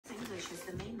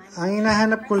Ang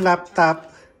hinahanap kong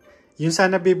laptop, yung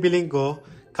sana bibiling ko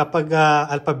kapag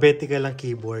alphabetical ang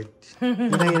keyboard.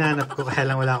 Yun ang hinahanap ko, kaya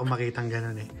lang wala akong makitang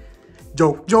ganun eh.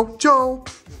 Joke, joke,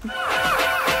 joke!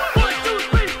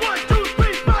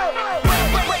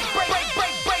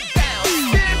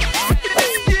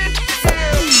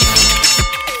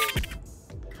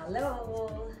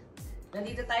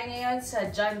 Nandito tayo ngayon sa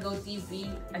John Go TV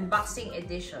Unboxing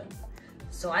Edition.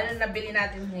 So, ano nabili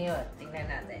natin ngayon? Tingnan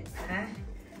natin, ha?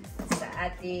 Sa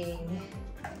ating...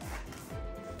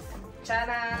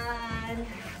 Charan!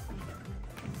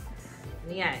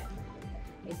 Yan.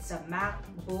 It's a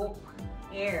MacBook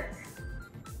Air.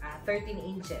 13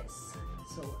 inches.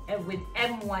 So, with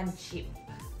M1 chip.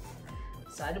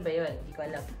 So, ano ba yun? Hindi ko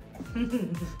alam.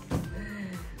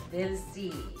 We'll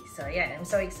see. So, yeah. I'm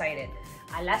so excited.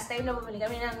 Last time na bumili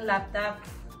kami ng laptop,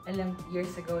 ilang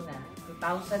years ago na.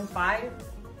 2005?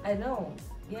 I know.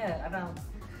 Yeah, around.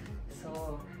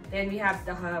 So, then we have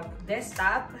the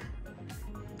desktop.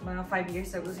 Mga 5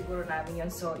 years ago siguro namin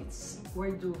yun. So,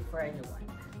 we're due for a new one.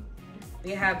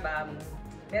 We have,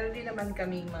 meron din naman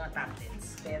kaming mga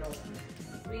tablets. Pero,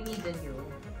 we need a new.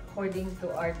 According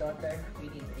to our daughter, we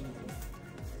need a new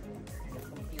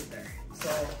computer.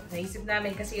 So, naisip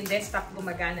namin kasi yung desktop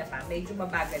gumagana pa. Medyo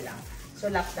mabagal lang. So,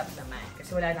 laptop naman.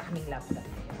 Kasi wala na kaming laptop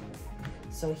ngayon.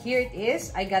 So, here it is.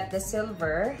 I got the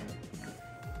silver.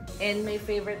 And my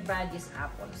favorite brand is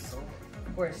Apple. So, of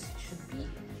course, it should be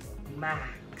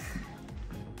Mac.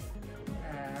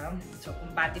 So,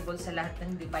 compatible sa lahat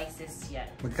ng devices yan.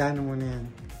 Magkano mo na yan?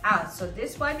 So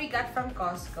this one we got from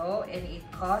Costco. And it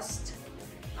cost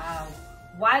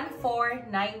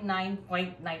 $1499.99.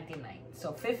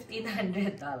 So,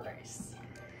 $1,500.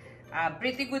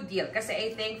 Pretty good deal. Kasi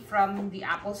I think from the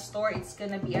Apple Store, it's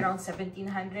gonna be around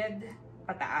 1,700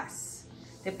 pataas.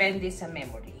 Depende sa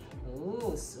memory.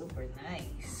 Ooh, super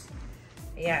nice.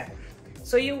 Ayan.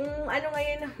 So, yung ano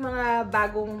ngayon, mga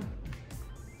bagong...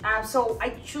 so,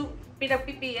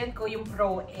 pinagpipilian ko yung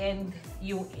Pro and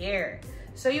yung Air.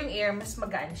 So, yung Air, mas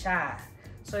magaan siya.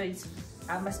 So, it's,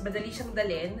 mas madali siyang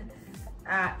dalhin.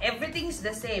 Everything's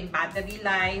the same. Battery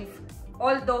life.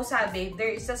 Although, sabi,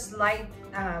 there is a slight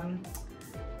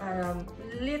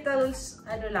little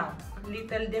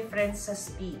difference sa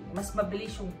speed. Mas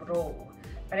mabilis yung Pro.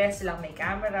 Parehas silang may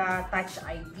camera, Touch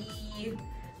ID,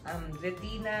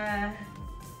 Retina.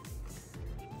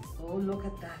 Oh, look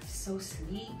at that. So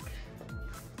sleek.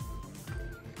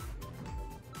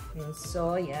 And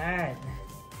so, yan.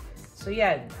 So,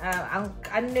 yan. Ang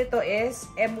ano nito is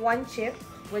M1 chip,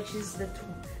 which is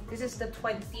this is the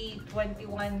 2021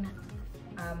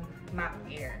 Mac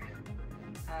Air.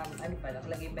 Ano pa?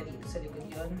 Nakalagay ba dito sa likod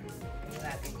yun? Tingnan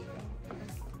natin dito.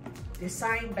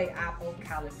 Designed by Apple,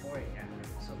 California.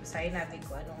 So, basahin natin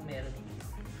kung anong meron dito.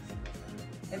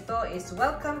 Ito is,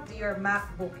 welcome to your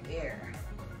MacBook Air.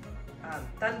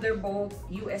 Thunderbolt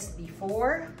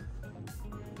USB4.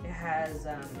 It has,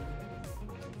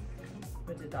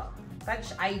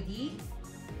 Touch ID.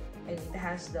 And it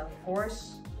has the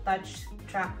Force Touch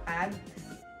trackpad.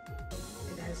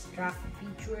 It has track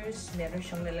features. Meron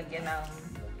siyang nalagyan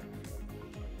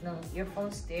ng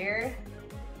earphones there.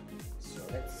 So,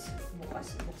 let's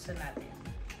buksan natin.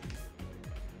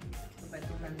 Diba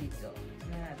ito nandito?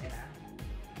 Tignan natin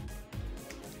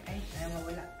Ay,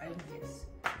 mawala. Ayun, yes.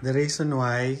 The reason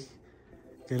why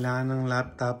kailangan ng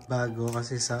laptop bago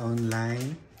kasi sa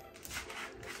online.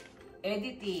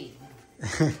 Editing.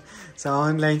 Sa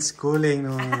online schooling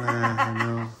nung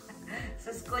ano. Sa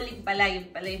schooling pala,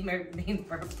 yun pala yung main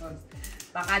purpose.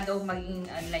 Baka daw maging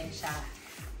online siya.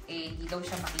 Hindi daw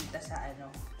siya makita sa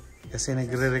ano. Kasi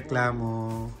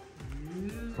nagre-reklamo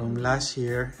from last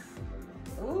year.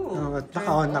 Ooh. At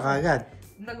naka-on na kagad.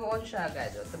 Nag-on siya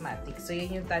agad, automatic. So,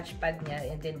 yun yung touchpad niya.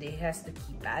 And then, it has the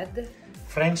keypad.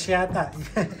 French yata.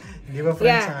 Hindi ba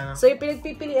French ang ano? So, yung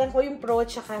pinagpipilian ko yung Pro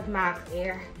tsaka Mac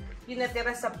Air. Yung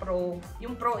natira sa Pro,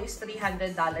 yung Pro is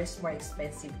 $300 more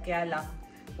expensive. Kaya lang,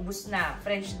 ubus na.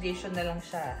 French edition na lang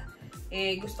siya.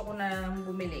 Gusto ko na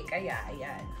bumili. Kaya,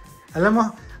 ayan. Alam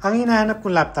mo, ang hinahanap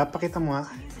kong laptop, pakita mo nga.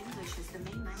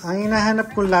 Ang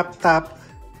hinahanap kong laptop,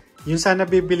 yung sana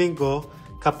bibiling ko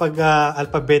kapag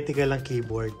alphabetical ang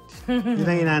keyboard. Yun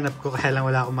ang hinahanap ko, kaya lang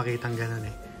wala akong makitang ganun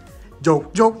eh.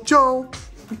 Joke, joke, joke!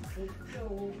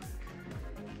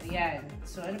 Ayan.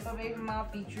 So, ano pa ba yung mga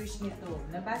features nito?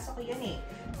 Nabasa ko yan eh.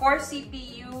 Core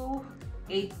CPU,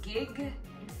 8GB.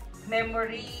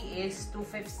 Memory is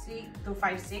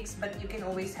 256, but you can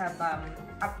always have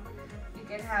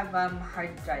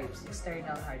hard drives,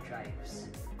 external hard drives.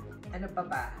 Ano pa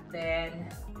ba? Then,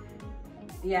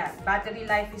 yeah, battery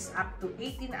life is up to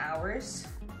 18 hours.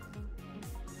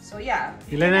 So yeah.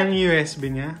 Ilan ang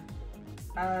USB niya?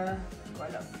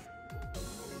 Wala.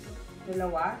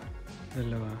 Dalawa.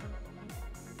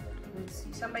 Let's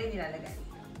see. Saan ba yung nilalagay?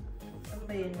 Saan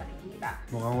ba yung nakikita?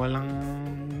 Mukhang walang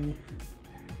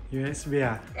USB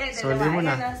ah. Soli mo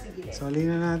na. Soli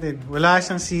na natin. Wala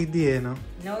siyang CD no?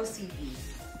 No CD.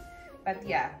 But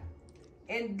yeah.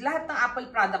 And lahat ng Apple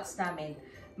products namin,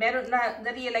 meron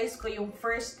na-realize ko yung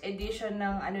first edition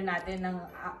ng natin ng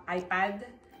iPad.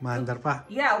 Umaandar pa.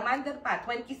 Yeah, umaandar pa.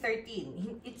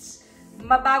 2013. It's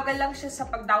mabagal lang siya sa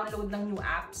pag-download ng new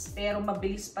apps, pero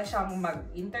mabilis pa siyang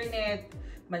mag-internet,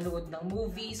 manood ng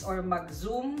movies, or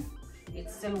mag-Zoom.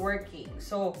 It's still working.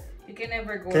 So, you can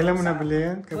never go Kailan mo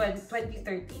nabili yan?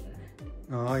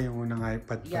 2013. Oo, yung unang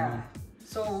iPad pa. Yeah.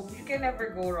 So, you can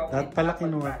never go wrong with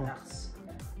Apple products.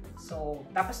 So,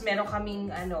 tapos meron kaming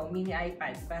mini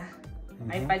iPad ba?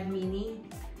 iPad mini.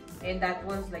 And that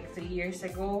was like 3 years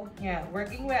ago. Yeah,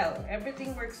 working well.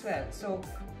 Everything works well. So,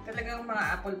 talagang mga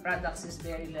Apple products is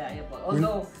very reliable.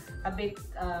 Although, a bit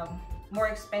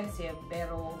more expensive,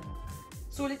 pero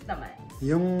sulit naman.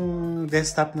 Yung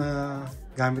desktop na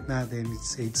gamit natin,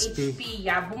 it's HP.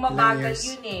 Yeah, bumabagal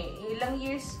yun eh. Ilang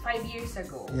years? 5 years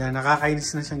ago. Yeah,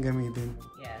 nakakainis na siyang gamitin.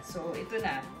 Yeah, so ito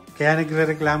na. Kaya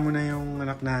nagre-reklamo na yung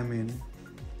anak namin.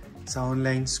 Sa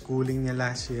online schooling niya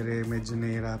last year, medyo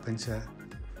nahihirapan siya.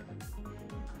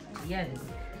 Yan.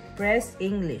 Press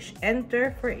English.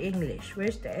 Enter for English.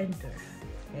 Where's the enter?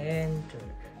 Enter.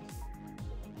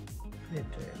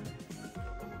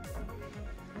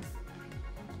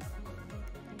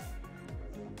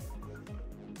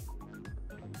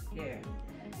 There.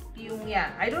 Yung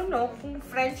I don't know kung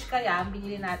French kaya ang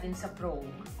binili natin sa Pro.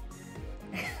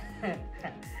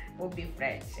 Will be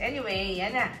French. Anyway,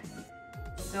 yan na.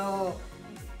 So,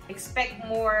 expect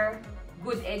more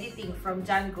good editing from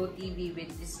John Go TV with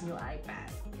this new iPad.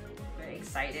 We're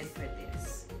excited for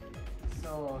this.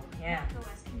 So, yeah.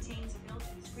 OS contains a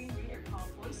built-in screen reader called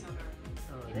VoiceOver.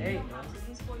 So, there you go. How to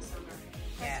use VoiceOver.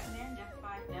 Press Command F5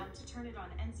 now to turn it on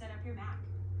and set up your Mac.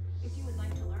 If you would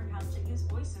like to learn how to use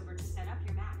VoiceOver to set up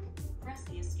your Mac, press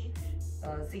the escape key. So,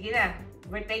 sige na.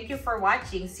 But thank you for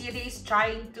watching. Siri is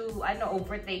trying to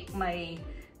overtake my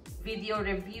video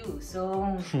review.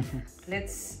 So,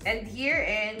 let's end here.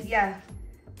 And yeah,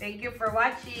 thank you for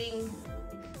watching.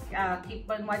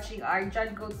 Keep on watching our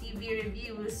John Go TV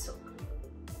reviews.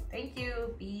 Thank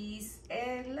you. Peace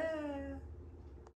and love.